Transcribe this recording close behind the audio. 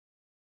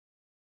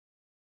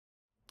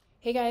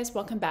Hey guys,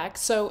 welcome back.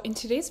 So in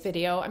today's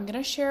video, I'm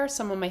going to share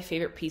some of my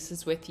favorite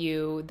pieces with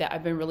you that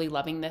I've been really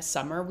loving this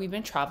summer. We've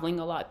been traveling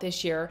a lot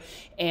this year,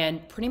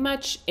 and pretty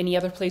much any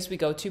other place we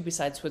go to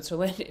besides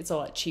Switzerland, it's a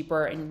lot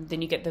cheaper, and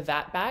then you get the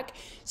VAT back.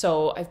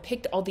 So I've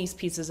picked all these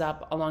pieces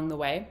up along the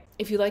way.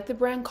 If you like the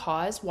brand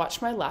KAWS,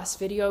 watch my last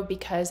video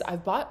because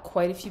I've bought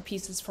quite a few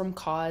pieces from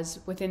KAWS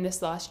within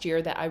this last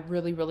year that I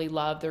really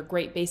love. They're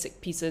great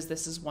basic pieces.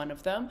 This is one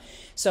of them.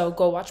 So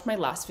go watch my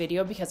last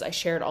video because I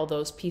shared all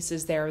those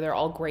pieces there. They're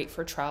all great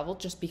for travel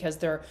just because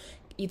they're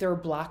either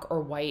black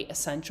or white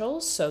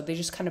essentials, so they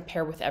just kind of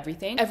pair with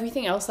everything.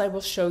 Everything else I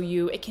will show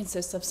you, it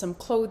consists of some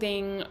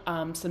clothing,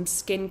 some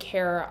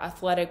skincare,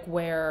 athletic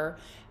wear,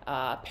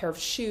 a pair of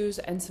shoes,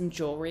 and some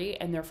jewelry,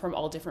 and they're from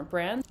all different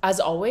brands.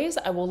 As always,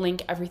 I will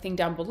link everything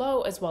down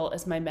below as well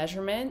as my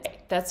measurement.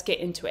 Let's get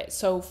into it.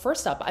 So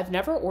first up, I've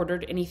never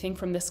ordered anything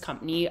from this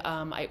company.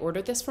 I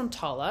ordered this from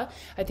TALA.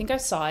 I think I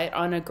saw it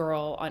on a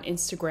girl on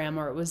Instagram,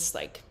 or it was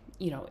like,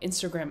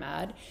 Instagram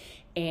ad.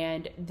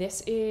 And this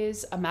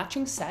is a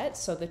matching set.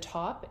 So the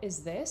top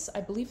is this.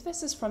 I believe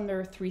this is from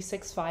their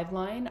 365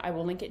 line. I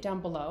will link it down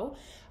below.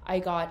 I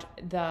got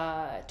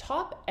the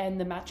top and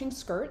the matching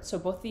skirt. So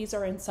both these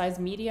are in size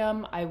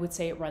medium. I would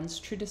say it runs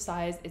true to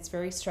size. It's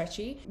very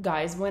stretchy.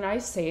 Guys, when I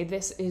say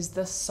this is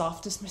the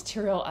softest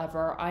material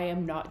ever, I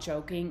am not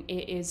joking.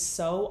 It is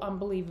so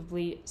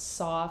unbelievably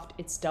soft.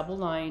 It's double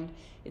lined.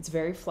 It's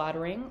very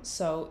flattering.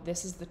 So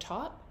this is the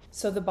top.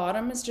 So the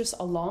bottom is just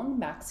a long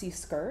maxi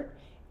skirt.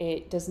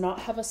 It does not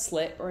have a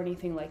slit or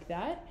anything like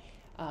that.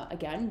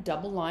 Again,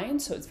 double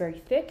lined, so it's very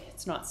thick.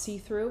 It's not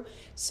see-through.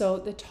 So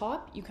the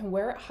top, you can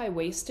wear it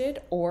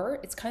high-waisted, or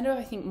it's kind of,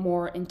 I think,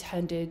 more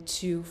intended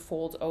to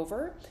fold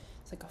over.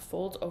 It's like a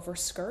fold over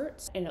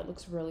skirt, and it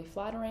looks really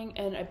flattering.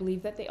 And I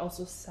believe that they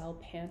also sell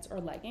pants or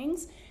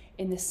leggings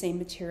in the same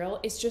material.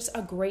 It's just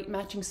a great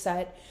matching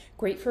set,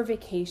 great for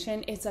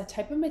vacation. It's a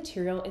type of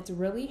material, it's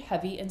really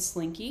heavy and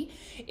slinky.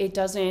 It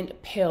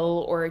doesn't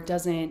pill or it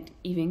doesn't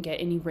even get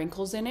any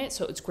wrinkles in it,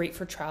 so it's great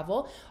for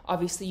travel.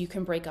 Obviously you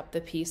can break up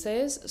the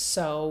pieces,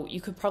 so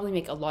you could probably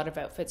make a lot of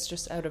outfits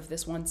just out of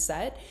this one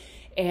set.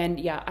 And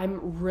yeah,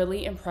 I'm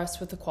really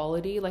impressed with the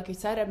quality. Like I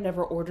said, I've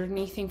never ordered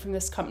anything from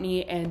this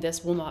company, and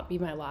this will not be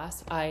my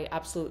last. I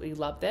absolutely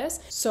love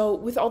this. So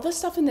with all the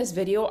stuff in this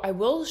video, I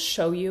will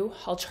show you,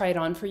 I'll try it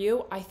on for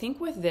you. I think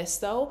with this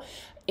though,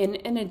 in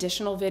an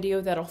additional video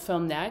that I'll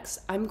film next,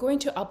 I'm going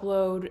to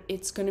upload,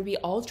 it's going to be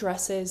all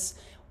dresses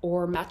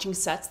or matching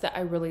sets that I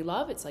really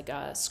love. It's like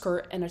a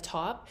skirt and a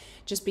top,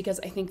 just because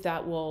I think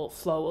that will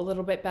flow a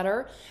little bit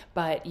better.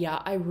 But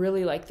yeah, I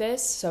really like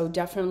this, so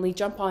definitely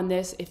jump on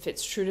this. It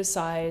fits true to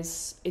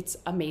size. It's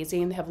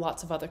amazing. They have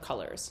lots of other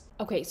colors.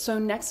 Okay, so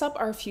next up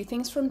are a few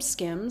things from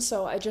SKIMS.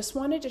 So I just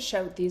wanted to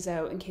shout these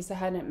out in case I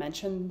hadn't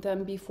mentioned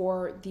them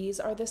before. These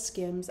are the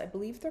SKIMS. I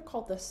believe they're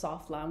called the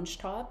soft lounge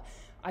top.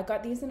 I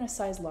got these in a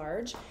size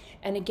large,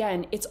 and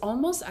again, it's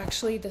almost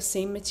actually the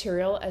same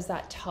material as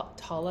that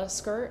TALA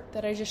skirt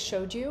that I just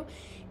showed you.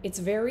 It's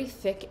very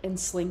thick and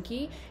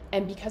slinky,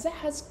 and because it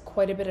has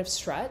quite a bit of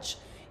stretch,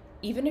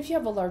 even if you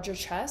have a larger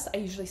chest, I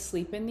usually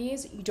sleep in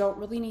these, you don't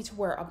really need to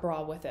wear a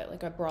bra with it,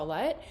 like a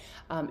bralette.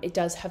 It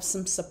does have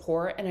some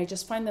support, and I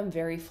just find them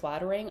very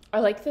flattering. I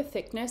like the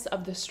thickness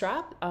of the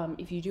strap.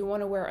 If you do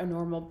want to wear a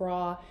normal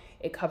bra,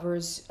 it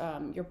covers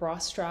your bra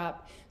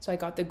strap. So I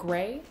got the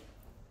gray,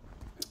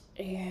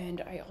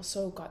 and I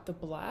also got the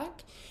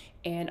black,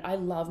 and I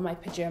love my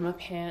pajama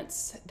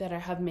pants that I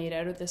have made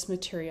out of this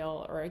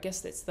material, or I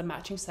guess it's the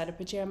matching set of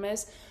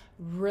pajamas.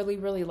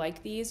 Really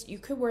like these. You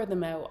could wear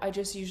them out. I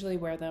just usually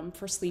wear them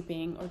for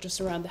sleeping or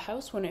just around the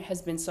house when it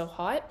has been so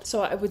hot.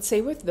 So I would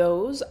say with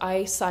those,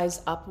 I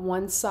sized up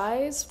one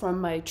size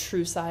from my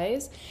true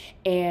size,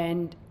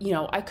 and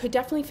I could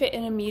definitely fit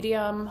in a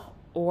medium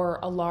or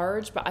a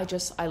large, but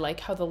I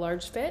like how the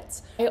large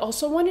fits. I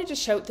also wanted to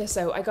shout this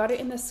out. I got it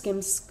in the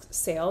SKIMS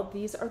sale.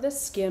 These are the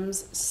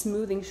SKIMS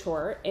Smoothing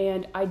short,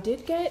 and I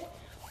did get,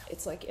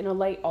 it's like in a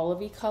light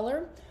olivey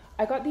color.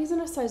 I got these in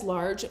a size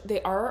large.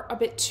 They are a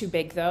bit too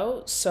big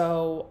though,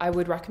 so I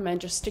would recommend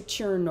just stick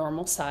to your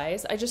normal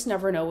size. I just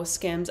never know with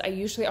SKIMS. I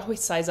usually always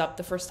size up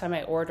the first time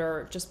I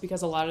order, just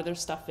because a lot of their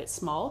stuff fits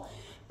small,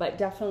 but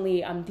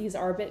definitely these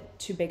are a bit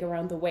too big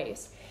around the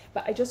waist.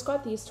 But I just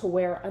got these to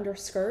wear under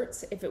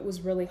skirts if it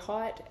was really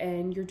hot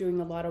and you're doing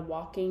a lot of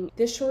walking.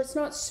 This short's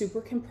not super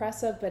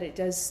compressive, but it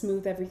does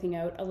smooth everything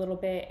out a little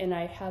bit, and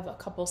I have a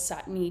couple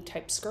satiny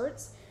type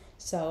skirts.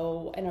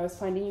 So, and I was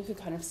finding you could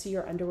kind of see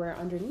your underwear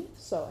underneath,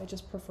 so I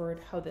just preferred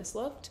how this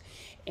looked.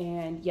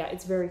 And yeah,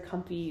 it's very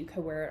comfy. You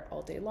could wear it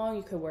all day long.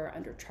 You could wear it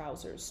under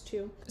trousers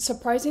too.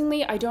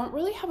 Surprisingly, I don't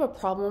really have a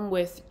problem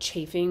with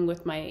chafing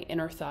with my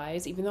inner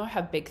thighs, even though I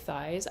have big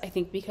thighs. I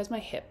think because my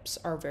hips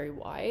are very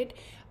wide,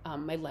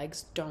 my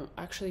legs don't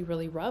actually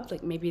really rub.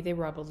 Like maybe they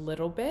rub a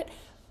little bit,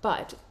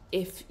 but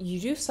if you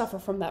do suffer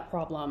from that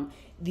problem,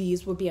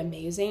 these would be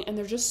amazing. And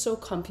they're just so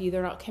comfy.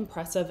 They're not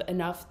compressive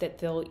enough that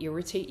they'll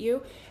irritate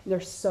you. And they're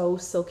so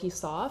silky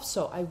soft.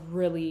 So I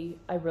really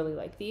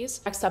like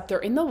these. Next up, they're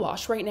in the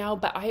wash right now,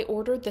 but I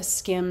ordered the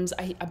Skims.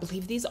 I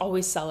believe these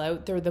always sell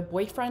out. They're the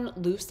Boyfriend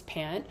loose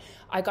pant.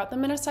 I got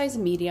them in a size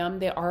medium.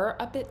 They are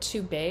a bit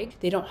too big.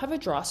 They don't have a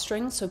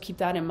drawstring, so keep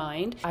that in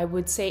mind. I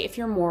would say if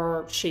you're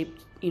more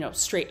shaped, you know,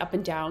 straight up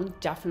and down,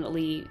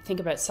 definitely think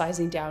about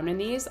sizing down in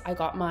these. I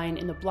got mine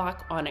in the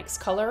black onyx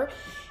color.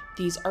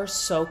 These are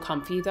so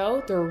comfy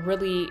though. They're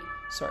really,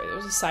 sorry,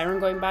 there's a siren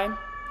going by.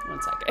 1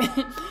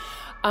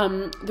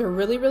 second. They're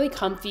really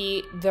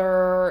comfy.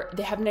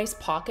 They have nice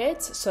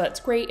pockets, so that's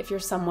great if you're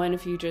someone,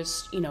 if you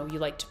just, you know, you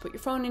like to put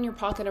your phone in your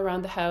pocket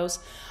around the house.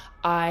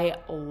 I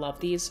love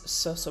these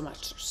so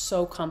much.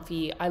 So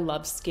comfy. I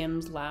love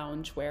Skims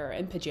lounge wear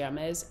and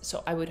pajamas,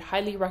 so I would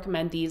highly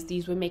recommend these.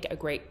 These would make a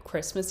great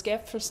Christmas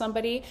gift for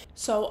somebody.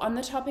 So on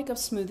the topic of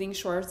smoothing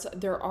shorts,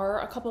 there are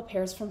a couple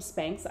pairs from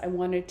SPANX I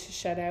wanted to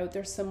shout out.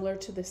 They're similar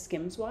to the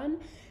Skims one.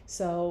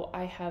 So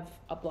I have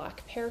a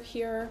black pair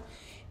here.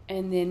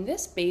 And then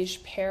this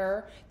beige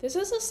pair, this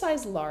is a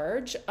size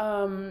large.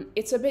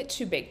 It's a bit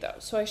too big though,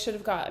 so I should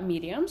have got a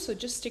medium. So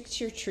just stick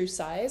to your true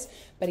size.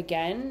 But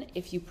again,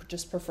 if you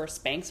just prefer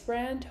SPANX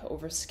brand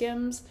over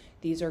Skims,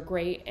 these are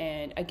great.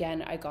 And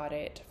again, I got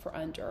it for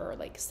under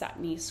like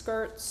satiny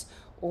skirts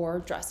or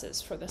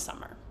dresses for the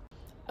summer.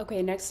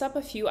 Okay, next up,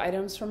 a few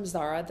items from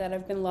Zara that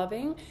I've been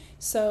loving.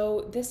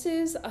 So this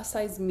is a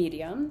size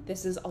medium.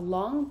 This is a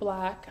long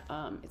black,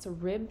 it's a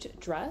ribbed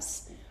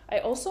dress. I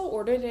also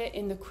ordered it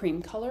in the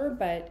cream color,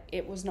 but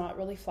it was not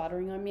really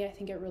flattering on me. I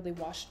think it really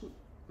washed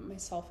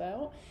myself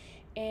out.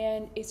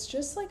 And it's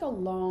just like a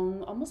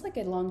long, almost like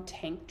a long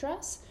tank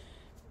dress.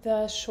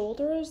 The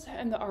shoulders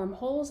and the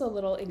armholes a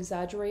little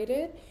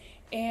exaggerated.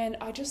 And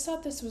I just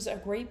thought this was a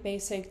great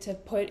basic to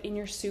put in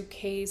your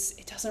suitcase.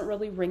 It doesn't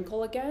really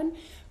wrinkle again.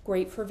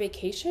 Great for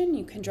vacation.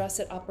 You can dress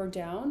it up or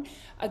down.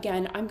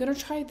 Again, I'm gonna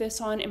try this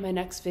on in my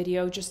next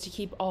video just to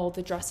keep all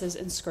the dresses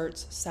and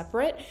skirts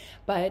separate,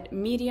 but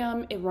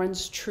medium, it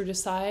runs true to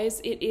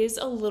size. It is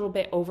a little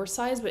bit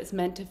oversized, but it's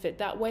meant to fit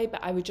that way,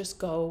 but I would just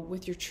go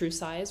with your true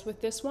size with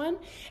this one.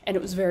 And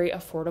it was very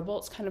affordable.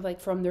 It's kind of like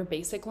from their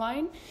basic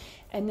line.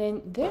 And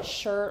then this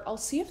shirt, I'll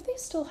see if they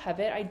still have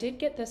it. I did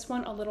get this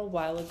one a little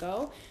while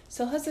ago.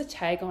 Still has a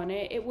tag on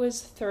it. It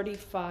was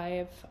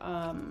 35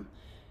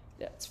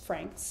 that's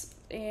francs.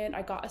 And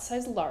I got a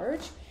size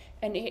large,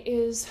 and it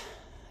is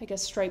like a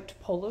striped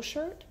polo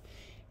shirt.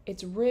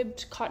 It's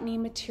ribbed cottony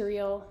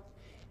material.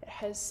 It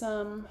has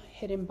some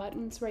hidden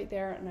buttons right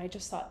there, and I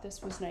just thought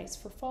this was nice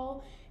for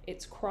fall.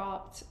 It's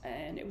cropped,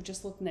 and it would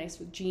just look nice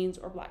with jeans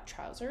or black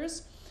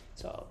trousers.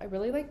 So I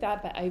really like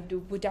that, but I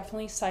would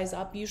definitely size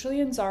up. Usually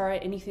in Zara,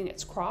 anything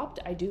that's cropped,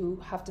 I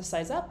do have to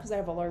size up because I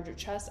have a larger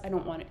chest. I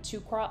don't want it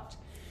too cropped.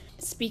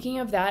 Speaking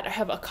of that, I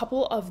have a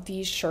couple of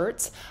these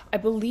shirts. I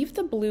believe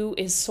the blue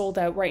is sold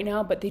out right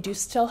now, but they do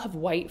still have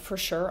white for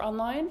sure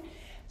online.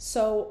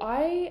 So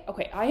I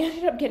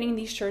ended up getting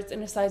these shirts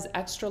in a size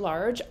extra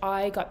large.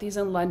 I got these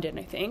in London,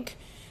 I think,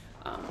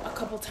 a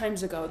couple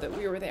times ago that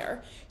we were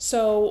there.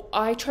 So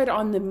I tried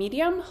on the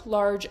medium,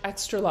 large,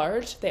 extra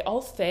large. They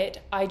all fit.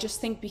 I just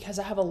think because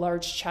I have a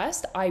large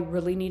chest, I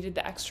really needed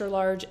the extra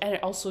large, and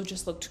it also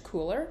just looked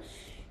cooler.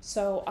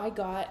 So I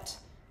got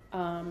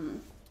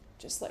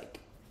just like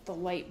the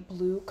light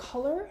blue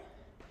color,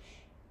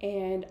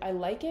 and I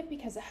like it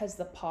because it has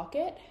the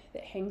pocket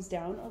that hangs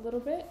down a little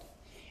bit,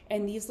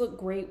 and these look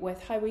great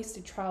with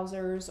high-waisted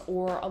trousers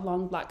or a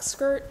long black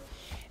skirt.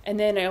 And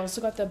then I also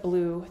got the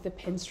blue, the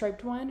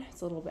pinstriped one.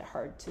 It's a little bit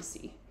hard to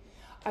see.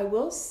 I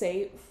will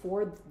say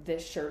for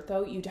this shirt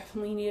though, you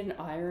definitely need an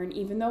iron.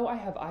 Even though I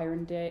have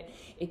ironed it,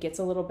 it gets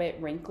a little bit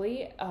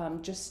wrinkly,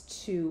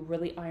 just to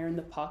really iron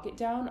the pocket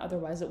down.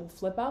 Otherwise it will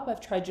flip up.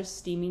 I've tried just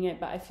steaming it,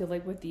 but I feel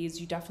like with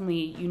these,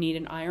 you need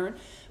an iron.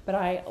 But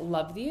I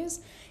love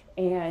these.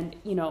 And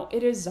you know,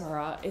 it is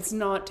Zara. It's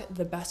not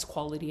the best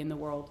quality in the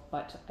world,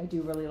 but I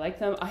do really like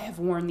them. I have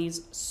worn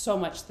these so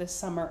much this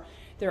summer.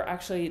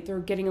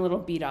 They're getting a little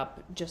beat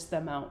up, just the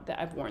amount that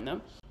I've worn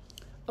them.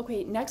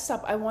 Okay, next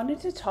up, I wanted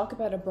to talk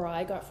about a bra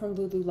I got from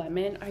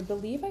Lululemon. I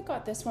believe I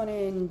got this one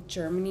in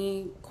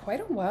Germany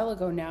quite a while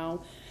ago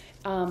now,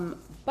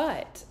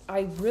 but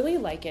I really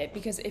like it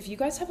because if you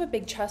guys have a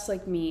big chest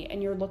like me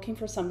and you're looking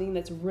for something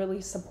that's really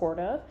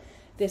supportive,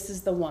 this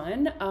is the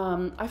one.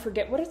 I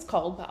forget what it's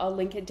called, but I'll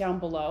link it down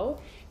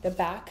below. The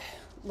back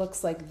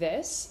looks like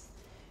this.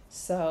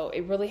 So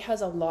it really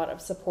has a lot of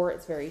support.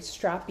 It's very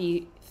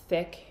strappy,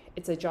 thick,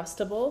 it's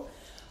adjustable.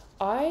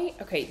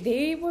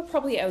 They were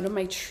probably out of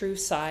my true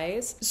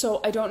size.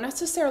 So I don't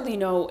necessarily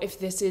know if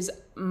this is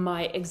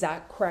my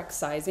exact correct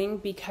sizing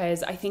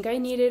because I think I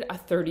needed a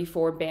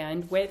 34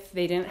 band width.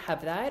 They didn't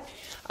have that.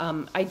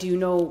 I do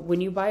know when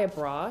you buy a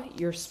bra,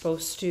 you're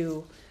supposed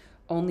to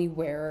only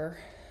wear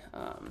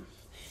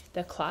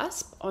the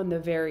clasp on the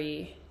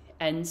very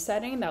end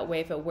setting. That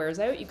way if it wears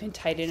out, you can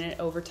tighten it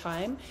over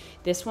time.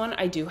 This one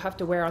I do have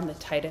to wear on the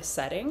tightest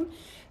setting.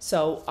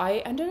 So I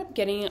ended up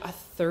getting a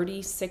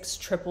 36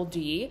 triple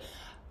D.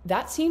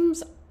 that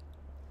seems,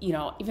 you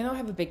know, even though I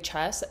have a big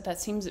chest, that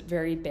seems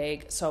very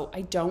big. So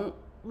I don't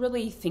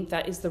really think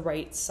that is the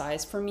right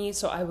size for me.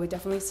 So I would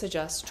definitely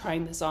suggest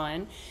trying this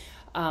on.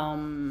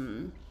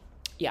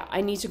 Yeah,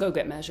 I need to go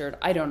get measured.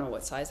 I don't know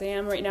what size I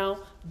am right now,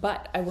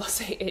 but I will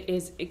say it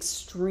is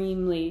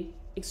extremely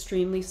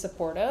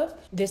supportive.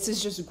 This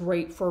is just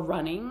great for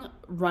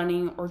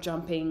running or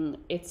jumping.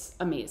 It's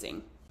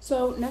amazing.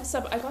 So next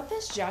up, I got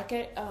this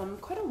jacket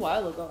quite a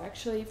while ago,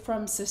 actually,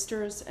 from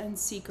Sisters and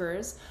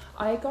Seekers.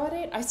 I got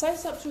it, I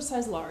sized up to a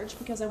size large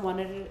because I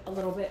wanted it a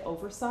little bit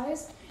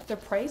oversized. The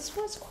price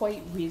was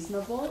quite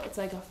reasonable. It's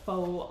like a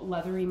faux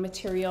leathery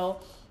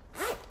material.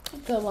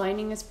 The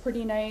lining is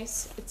pretty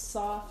nice. It's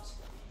soft.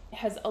 It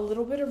has a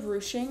little bit of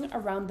ruching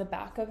around the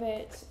back of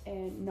it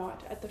and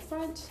not at the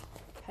front.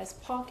 It has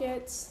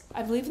pockets.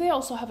 I believe they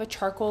also have a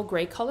charcoal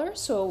gray color.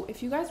 So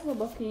if you guys were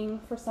looking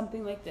for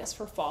something like this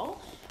for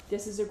fall,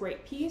 this is a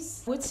great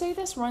piece. I would say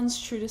this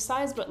runs true to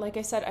size, but like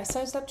I said, I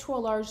sized up to a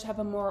large to have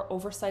a more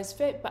oversized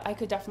fit, but I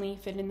could definitely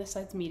fit in the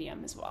size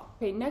medium as well.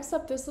 Okay, next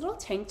up, this little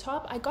tank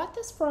top. I got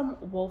this from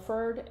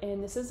WOLFORD,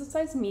 and this is a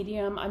size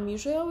medium. I'm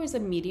usually always a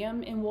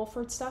medium in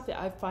WOLFORD stuff that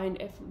I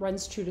find it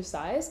runs true to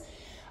size.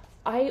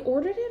 I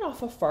ordered it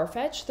off of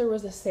Farfetch. There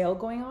was a sale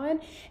going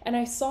on, and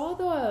I saw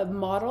the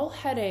model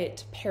had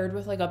it paired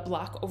with like a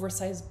black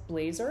oversized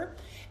blazer,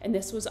 and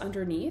this was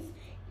underneath.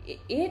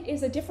 It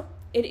is a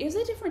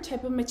different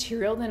type of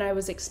material than I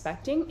was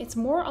expecting. It's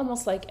more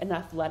almost like an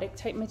athletic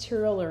type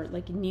material or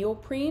like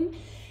neoprene.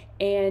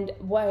 And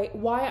why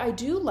I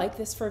do like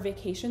this for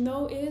vacation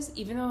though is,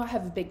 even though I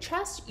have a big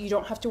chest, you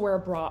don't have to wear a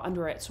bra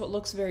under it. So it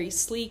looks very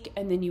sleek,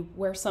 and then you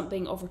wear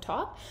something over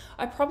top.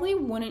 I probably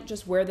wouldn't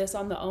just wear this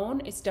on the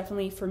own. It's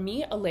definitely, for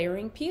me, a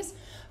layering piece,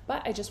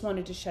 but I just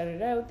wanted to shout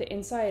it out. The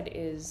inside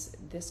is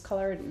this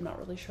color. I'm not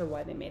really sure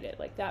why they made it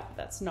like that, but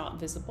that's not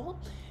visible.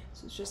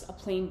 So it's just a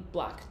plain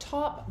black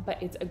top,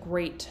 but it's a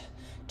great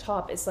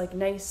top. It's like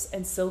nice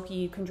and silky.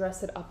 You can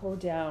dress it up or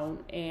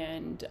down,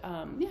 and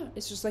yeah,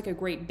 it's just like a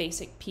great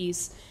basic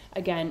piece.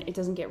 Again, it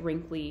doesn't get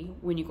wrinkly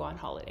when you go on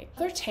holiday.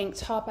 Another tank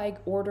top I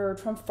ordered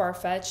from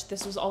Farfetch.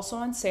 This was also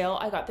on sale.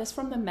 I got this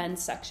from the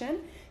men's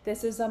section.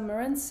 This is a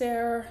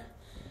SERRE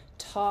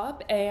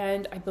top,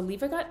 and I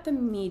believe I got the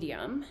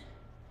medium.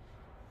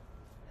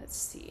 Let's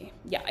see.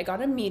 Yeah, I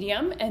got a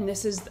medium, and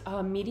this is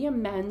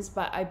medium men's,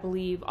 but I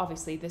believe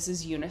obviously this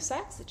is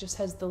unisex. It just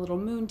has the little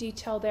moon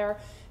detail there.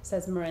 It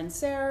says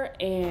SERRE,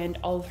 and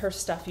all of her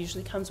stuff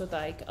usually comes with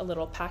like a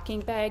little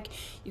packing bag.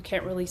 You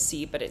can't really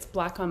see, but it's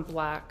black on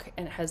black,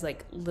 and it has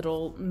like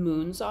little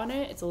moons on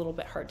it. It's a little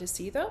bit hard to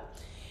see though.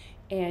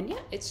 And yeah,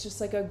 it's just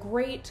like a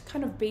great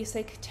kind of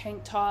basic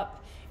tank top.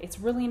 It's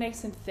really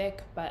nice and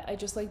thick, but I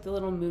just like the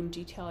little moon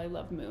detail. I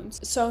love moons.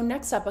 So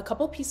next up, a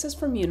couple pieces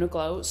from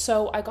UNIQLO.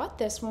 So I got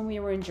this when we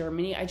were in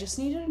Germany. I just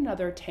needed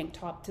another tank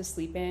top to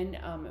sleep in.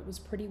 It was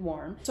pretty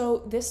warm.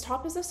 So this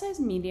top is a size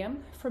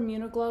medium from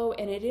UNIQLO,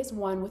 and it is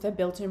one with a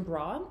built-in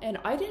bra. And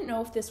I didn't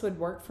know if this would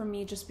work for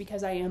me just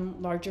because I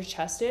am larger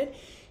chested.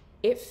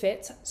 It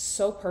fits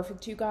so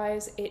perfect, you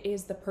guys. It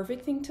is the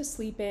perfect thing to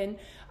sleep in.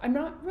 I'm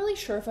not really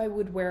sure if I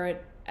would wear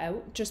it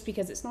out just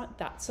because it's not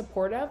that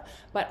supportive,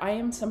 but I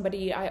am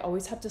somebody, I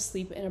always have to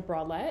sleep in a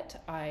bralette.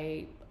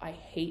 I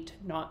hate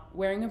not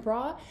wearing a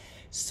bra.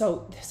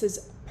 So this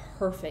is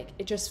perfect.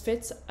 It just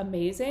fits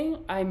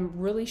amazing. I'm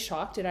really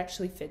shocked it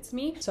actually fits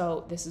me.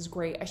 So this is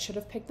great. I should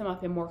have picked them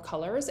up in more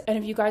colors. And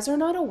if you guys are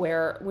not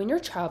aware, when you're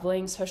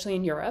traveling, especially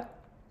in Europe,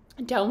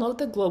 download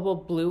the Global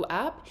Blue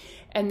app,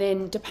 and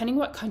then depending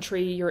what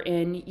country you're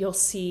in, you'll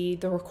see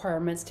the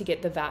requirements to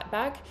get the VAT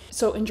back.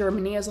 So in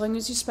Germany, as long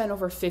as you spend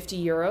over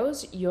 50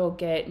 euros, you'll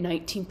get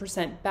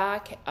 19%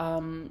 back.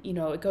 You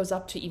know, it goes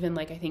up to even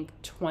like, I think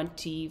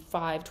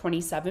 25,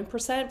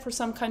 27% for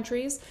some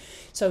countries.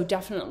 So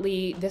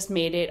definitely this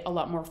made it a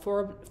lot more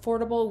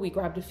affordable. We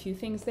grabbed a few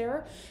things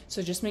there.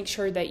 So just make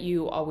sure that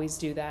you always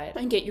do that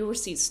and get your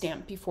receipt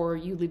stamped before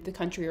you leave the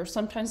country, or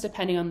sometimes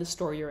depending on the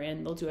store you're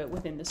in, they'll do it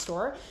within the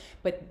store.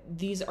 But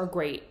these are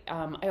great.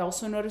 I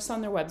also noticed on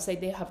their website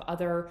they have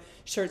other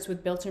shirts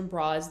with built-in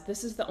bras.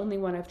 This is the only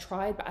one I've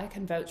tried, but I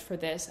can vouch for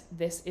this.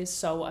 This is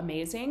so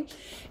amazing.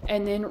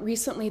 And then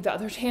recently, the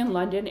other day in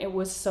London, it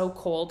was so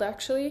cold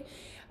actually.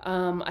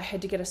 I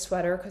had to get a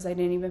sweater because I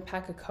didn't even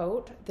pack a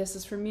coat. This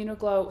is from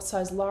UNIQLO,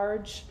 size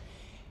large.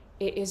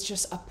 It is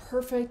just a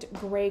perfect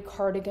gray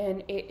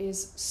cardigan. It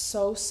is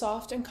so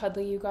soft and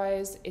cuddly, you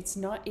guys. It's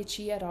not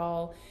itchy at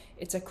all.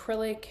 It's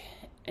acrylic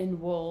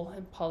and wool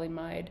and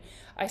polyamide.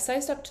 I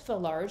sized up to the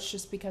large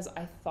just because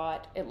I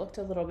thought it looked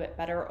a little bit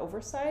better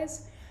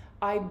oversized.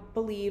 I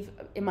believe,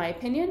 in my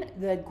opinion,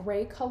 the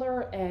gray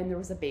color and there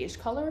was a beige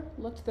color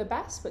looked the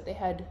best, but they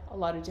had a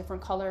lot of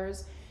different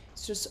colors.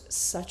 It's just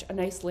such a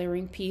nice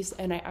layering piece,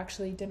 and I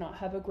actually did not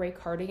have a gray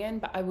cardigan,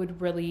 but I would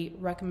really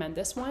recommend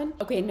this one.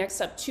 Okay, next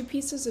up, 2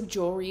 pieces of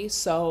jewelry.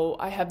 So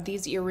I have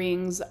these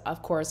earrings.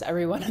 Of course,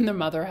 everyone and their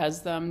mother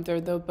has them. They're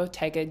the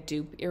Bottega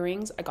dupe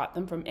earrings. I got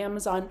them from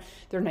Amazon.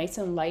 They're nice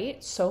and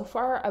light. So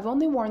far, I've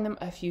only worn them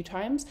a few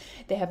times.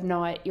 They have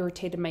not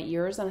irritated my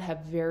ears, and I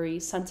have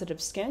very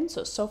sensitive skin.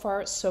 So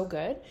far, so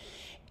good.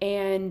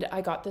 and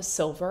I got the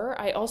silver.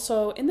 I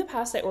also, in the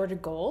past, I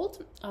ordered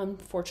gold.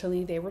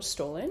 Unfortunately, they were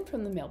stolen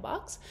from the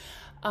mailbox.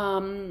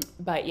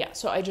 But yeah,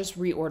 so I just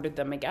reordered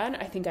them again.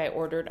 I think I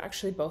ordered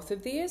actually both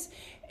of these,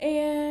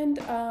 and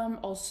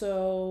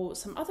also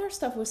some other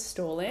stuff was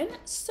stolen,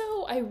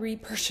 so I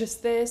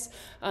repurchased this.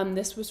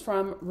 This was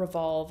from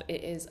Revolve.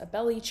 It is a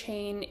belly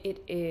chain.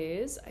 It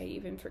is, I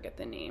even forget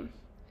the name.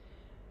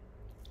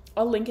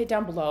 I'll link it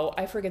down below.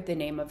 I forget the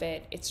name of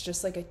it. It's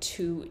just like a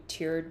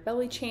 2-tiered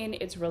belly chain.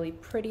 It's really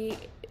pretty.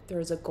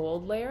 There's a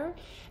gold layer,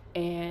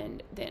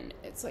 and then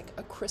it's like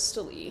a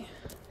crystally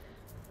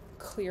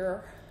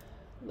clear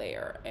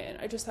layer, and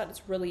I just thought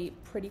it's really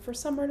pretty for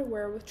summer to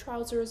wear with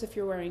trousers if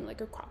you're wearing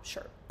like a crop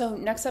shirt. So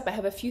next up, I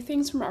have a few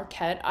things from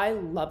ARKET. I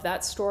love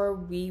that store.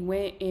 We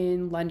went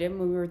in London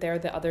when we were there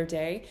the other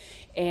day,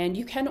 and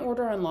you can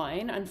order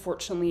online.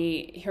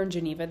 Unfortunately, here in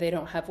Geneva, they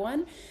don't have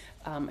one.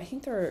 I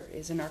think there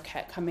is an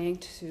ARKET coming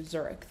to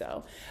Zurich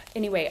though.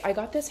 Anyway, I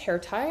got this hair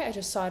tie. I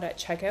just saw it at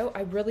checkout.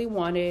 I really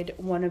wanted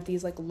one of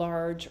these like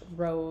large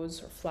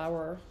rose or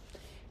flower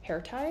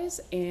hair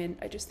ties, and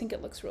I just think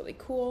it looks really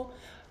cool.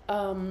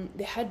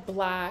 They had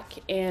black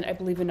and I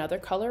believe another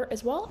color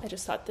as well. I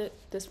just thought that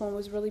this one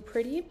was really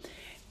pretty,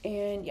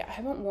 and yeah, I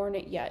haven't worn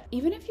it yet.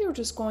 Even if you were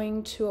just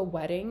going to a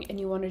wedding and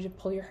you wanted to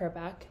pull your hair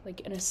back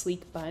like in a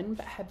sleek bun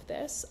but have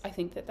this, I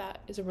think that that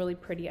is a really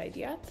pretty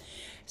idea.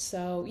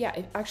 So yeah,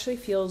 it actually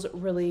feels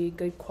really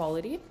good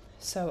quality.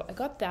 So I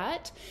got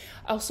that.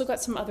 I also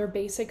got some other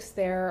basics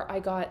there. I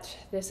got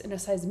this in a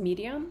size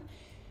medium.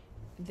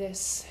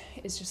 This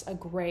is just a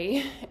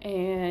gray,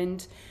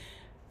 and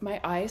my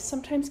eyes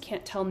sometimes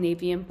can't tell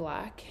navy and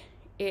black.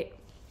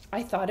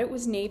 I thought it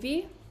was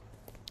navy,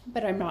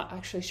 but I'm not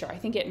actually sure. I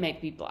think it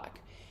might be black.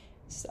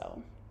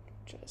 So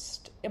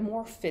just a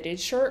more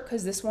fitted shirt,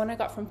 because this one I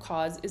got from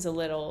Cause is a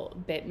little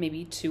bit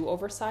maybe too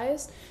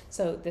oversized.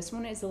 So this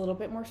one is a little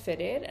bit more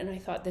fitted, and I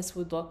thought this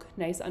would look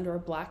nice under a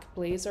black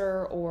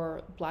blazer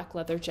or black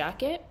leather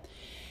jacket.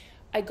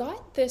 I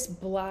got this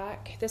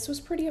black, this was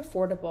pretty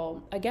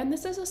affordable. Again,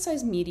 this is a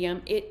size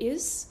medium. It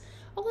is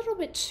a little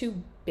bit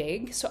too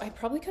big, so I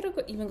probably could have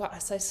even got a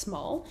size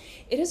small.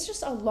 It is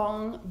just a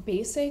long,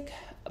 basic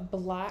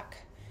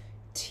black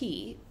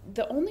tee.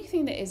 The only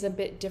thing that is a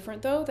bit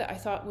different though, that I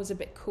thought was a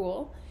bit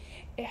cool,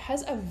 it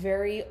has a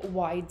very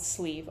wide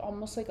sleeve,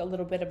 almost like a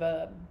little bit of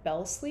a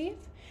bell sleeve.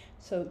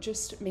 So it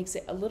just makes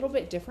it a little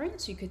bit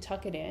different, so you could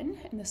tuck it in,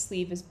 and the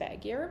sleeve is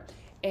baggier.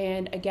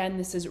 And again,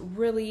 this is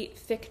really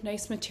thick,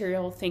 nice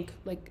material. Think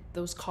like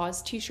those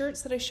Cause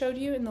t-shirts that I showed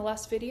you in the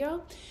last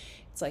video.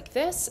 It's like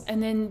this.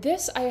 And then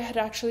this I had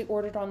actually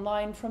ordered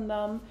online from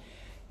them.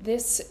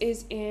 This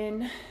is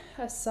in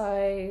a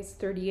size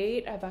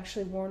 38. I've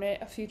actually worn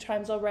it a few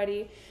times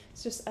already.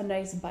 It's just a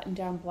nice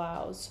button-down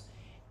blouse.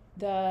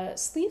 The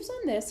sleeves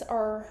on this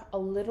are a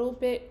little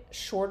bit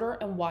shorter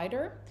and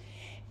wider,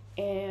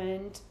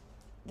 and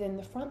then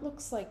the front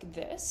looks like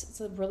this.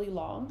 It's really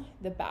long.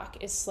 The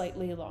back is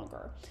slightly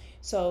longer.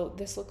 So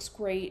this looks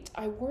great.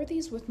 I wore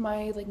these with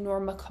my like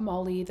Norma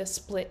Kamali, the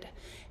split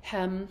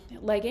hem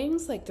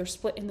leggings, like they're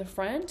split in the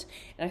front,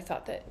 and I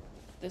thought that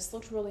this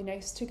looked really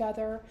nice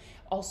together.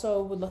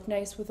 Also would look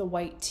nice with a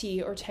white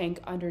tee or tank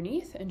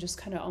underneath, and just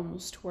kind of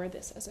almost wear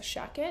this as a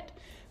jacket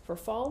for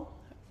fall.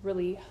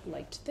 Really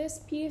liked this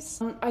piece.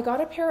 I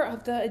got a pair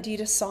of the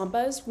ADIDAS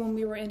Sambas when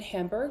we were in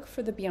Hamburg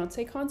for the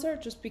Beyonce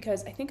concert, just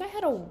because I think I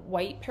had a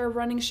white pair of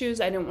running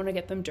shoes. I didn't want to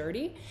get them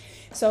dirty.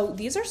 So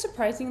these are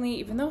surprisingly,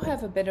 even though I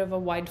have a bit of a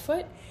wide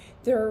foot,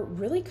 they're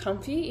really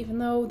comfy, even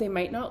though they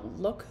might not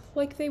look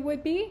like they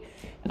would be.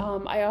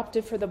 I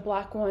opted for the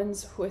black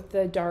ones with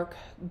the dark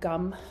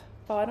gum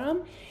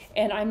bottom,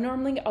 and I'm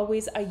normally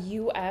always a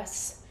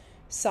US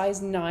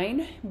size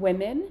 9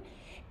 women,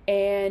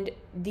 and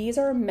these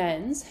are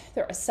men's.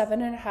 They're a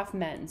 7.5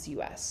 men's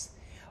US,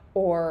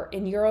 or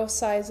in Euro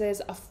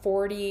sizes, a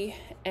 40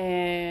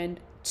 and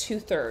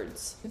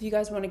 2/3. If you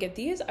guys want to get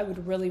these, I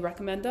would really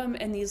recommend them,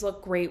 and these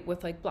look great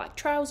with like black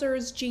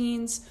trousers,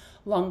 jeans,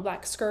 long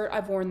black skirt.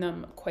 I've worn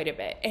them quite a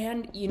bit,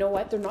 and you know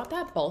what? They're not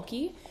that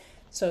bulky,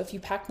 so if you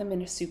pack them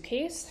in a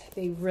suitcase,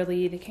 they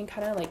can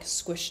kind of like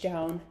squish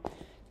down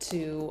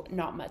to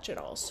not much at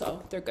all,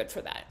 so they're good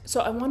for that.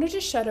 So I wanted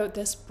to shout out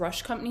this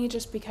brush company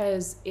just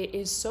because it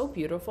is so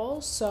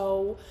beautiful.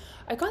 So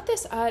I got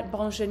this at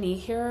Bonne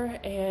here,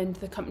 and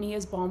the company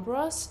is Bonne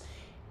Brosse,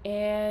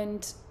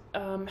 and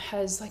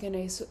has like a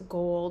nice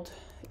gold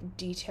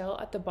detail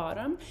at the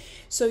bottom.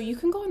 So you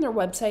can go on their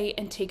website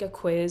and take a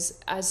quiz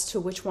as to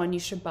which one you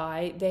should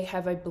buy. They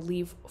have, I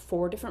believe,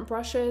 4 different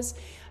brushes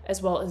as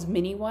well as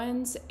mini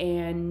ones,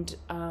 and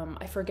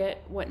I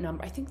forget what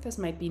number. I think this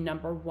might be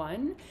number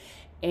 1.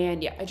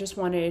 And yeah, I just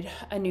wanted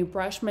a new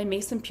brush. My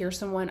Mason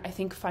Pearson one, I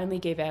think, finally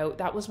gave out.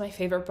 That was my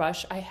favorite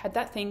brush. I had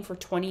that thing for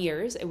 20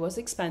 years. It was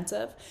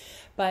expensive,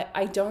 but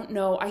I don't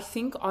know. I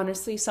think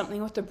honestly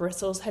something with the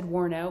bristles had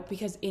worn out,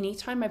 because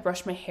anytime I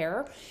brushed my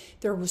hair,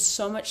 there was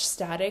so much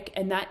static,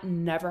 and that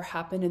never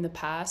happened in the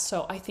past.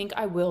 So I think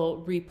I will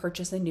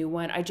repurchase a new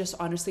one. I just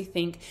honestly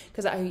think,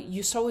 because I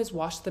used to always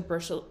wash the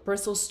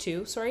bristles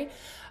too, sorry.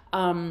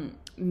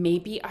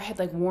 maybe I had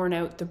like worn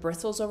out the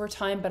bristles over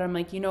time, but I'm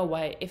like, you know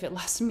what, if it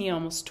lasted me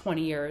almost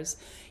 20 years,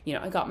 you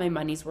know, I got my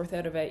money's worth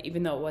out of it,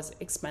 even though it was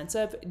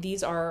expensive.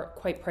 These are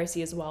quite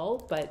pricey as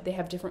well, but they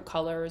have different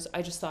colors.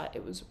 I just thought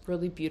it was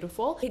really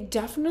beautiful. It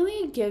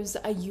definitely gives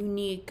a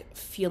unique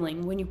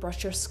feeling when you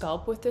brush your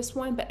scalp with this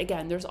one, but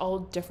again, there's all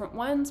different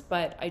ones,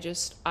 but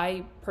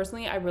I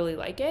personally really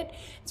like it.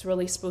 It's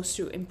really supposed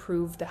to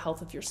improve the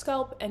health of your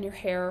scalp and your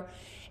hair,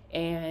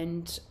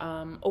 and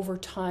over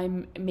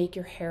time make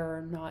your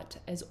hair not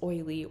as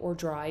oily or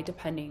dry,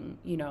 depending,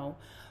 you know,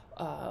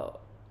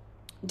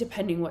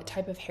 depending what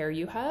type of hair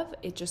you have.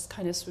 It just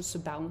kind of supposed to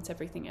balance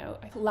everything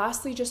out.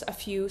 Lastly, just a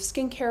few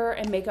skincare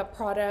and makeup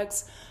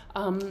products.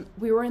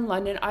 We were in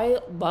London. I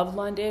love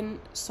London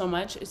so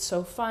much. It's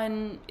so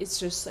fun. It's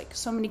just like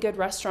so many good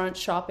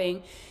restaurants,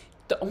 shopping.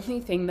 The only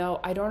thing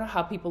though, I don't know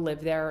how people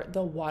live there.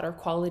 The water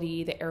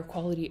quality, the air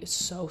quality is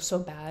so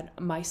bad.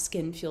 My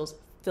skin feels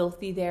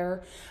filthy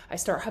there. I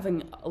start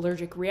having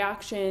allergic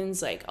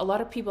reactions. Like a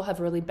lot of people have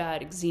really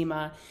bad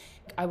eczema.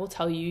 I will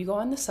tell you, you go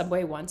on the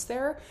subway once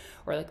there,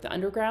 or like the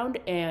underground,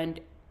 and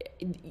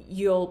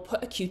you'll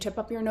put a Q-tip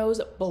up your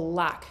nose,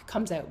 black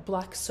comes out,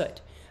 black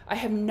soot. I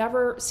have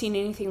never seen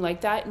anything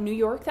like that. New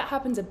York, that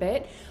happens a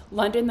bit.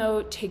 London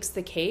though takes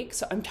the cake.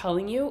 So I'm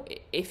telling you,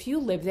 if you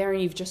live there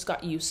and you've just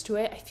got used to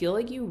it, I feel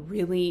like you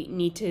really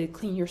need to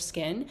clean your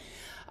skin.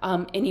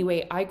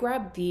 Anyway, I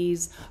grabbed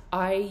these.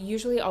 I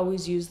usually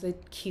always use the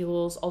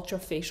Kiehl's Ultra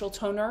Facial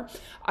Toner.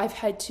 I've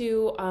had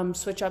to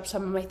switch up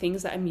some of my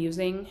things that I'm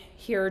using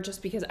here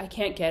just because I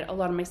can't get a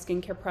lot of my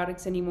skincare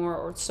products anymore,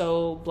 or it's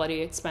so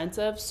bloody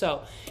expensive.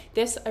 So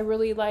this I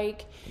really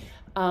like.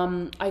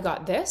 I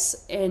got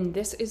this, and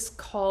this is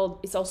called,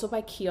 it's also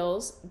by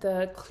Kiehl's,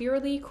 the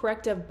Clearly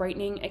Corrective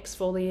Brightening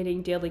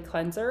Exfoliating Daily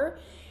Cleanser.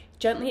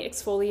 Gently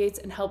exfoliates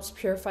and helps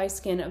purify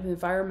skin of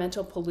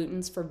environmental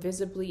pollutants for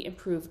visibly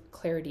improved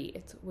clarity.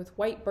 It's with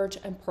white birch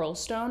and pearl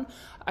stone.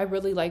 I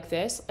really like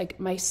this. Like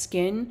my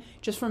skin,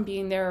 just from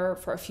being there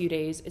for a few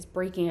days, is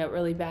breaking out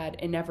really bad.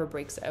 It never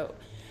breaks out.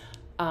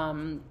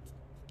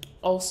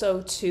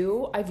 Also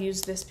too, I've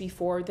used this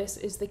before. This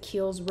is the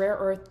Kiehl's Rare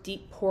Earth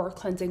Deep Pore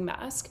Cleansing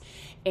Mask,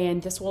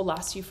 and this will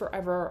last you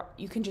forever.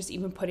 You can just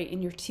even put it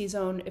in your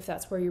T-zone if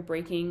that's where you're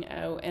breaking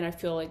out, and I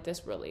feel like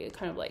this really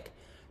kind of like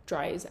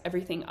dries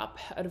everything up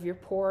out of your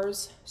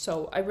pores.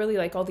 So I really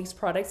like all these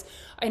products.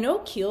 I know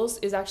Kiehl's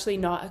is actually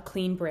not a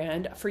clean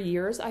brand. For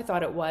years I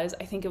thought it was.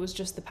 I think it was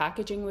just the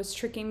packaging was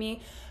tricking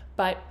me,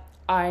 but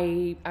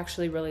I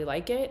actually really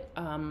like it.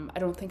 I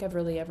don't think I've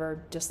really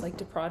ever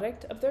disliked a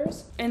product of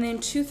theirs. And then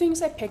two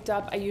things I picked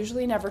up. I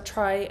usually never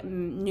try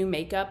new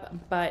makeup,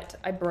 but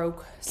I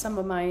broke some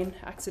of mine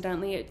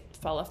accidentally. It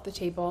fell off the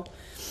table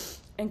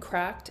and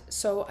cracked.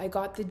 So I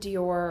got the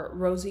Dior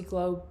Rosy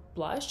Glow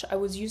blush. I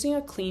was using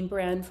a clean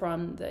brand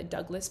from the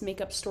Douglas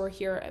makeup store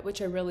here,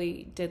 which I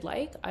really did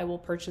like. I will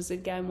purchase it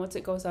again once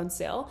it goes on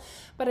sale,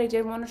 but I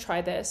did want to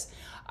try this.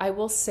 I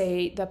will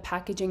say the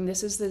packaging,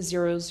 this is the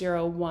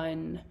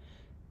 001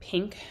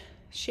 pink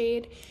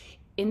shade.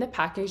 In the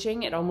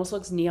packaging, it almost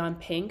looks neon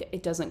pink.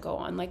 It doesn't go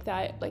on like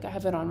that. Like I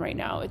have it on right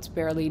now. It's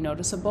barely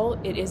noticeable.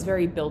 It is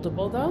very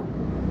buildable though,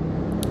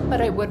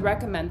 but I would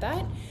recommend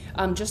that.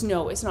 Just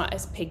know it's not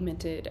as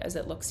pigmented as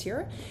it looks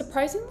here.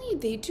 Surprisingly,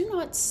 they do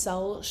not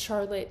sell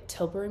Charlotte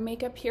Tilbury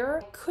makeup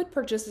here. I could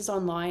purchase this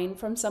online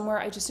from somewhere.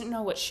 I just didn't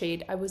know what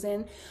shade I was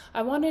in.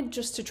 I wanted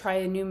just to try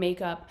a new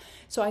makeup.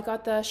 So I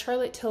got the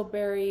Charlotte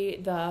Tilbury,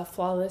 the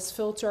Flawless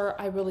Filter.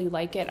 I really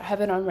like it. I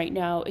have it on right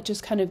now. It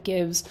just kind of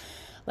gives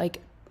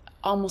like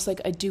almost like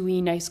a dewy,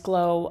 nice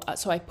glow.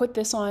 So I put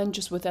this on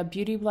just with a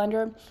beauty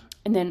blender,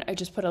 and then I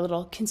just put a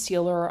little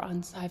concealer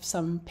on. I have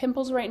some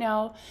pimples right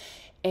now,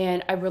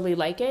 and I really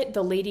like it.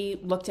 The lady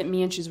looked at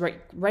me and she's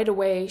right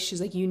away, she's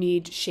like, you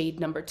need shade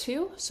number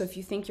 2. So if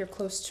you think you're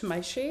close to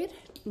my shade,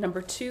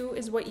 number 2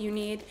 is what you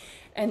need.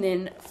 And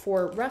then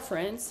for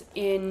reference,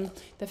 in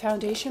the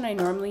foundation I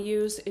normally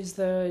use is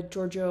the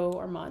Giorgio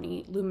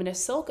Armani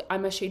Luminous Silk.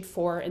 I'm a shade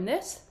 4 in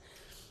this,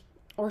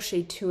 or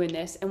shade 2 in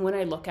this. And when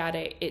I look at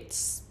it,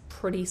 it's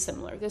pretty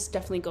similar. This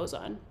definitely goes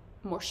on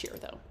more sheer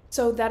though.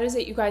 So that is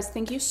it, you guys.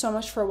 Thank you so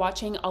much for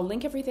watching. I'll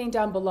link everything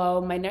down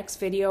below. My next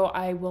video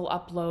I will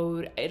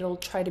upload, it'll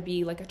try to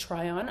be like a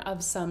try on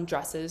of some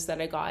dresses that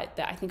I got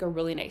that I think are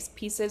really nice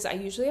pieces. I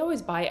usually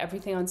always buy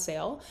everything on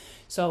sale,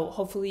 so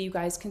hopefully you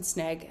guys can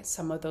snag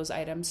some of those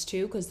items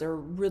too, because they're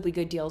really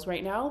good deals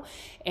right now.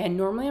 And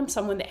normally I'm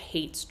someone that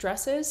hates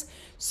dresses,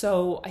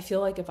 so I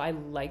feel like if I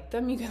like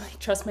them, you can like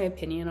trust my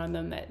opinion on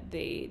them that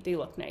they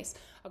look nice.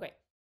 Okay.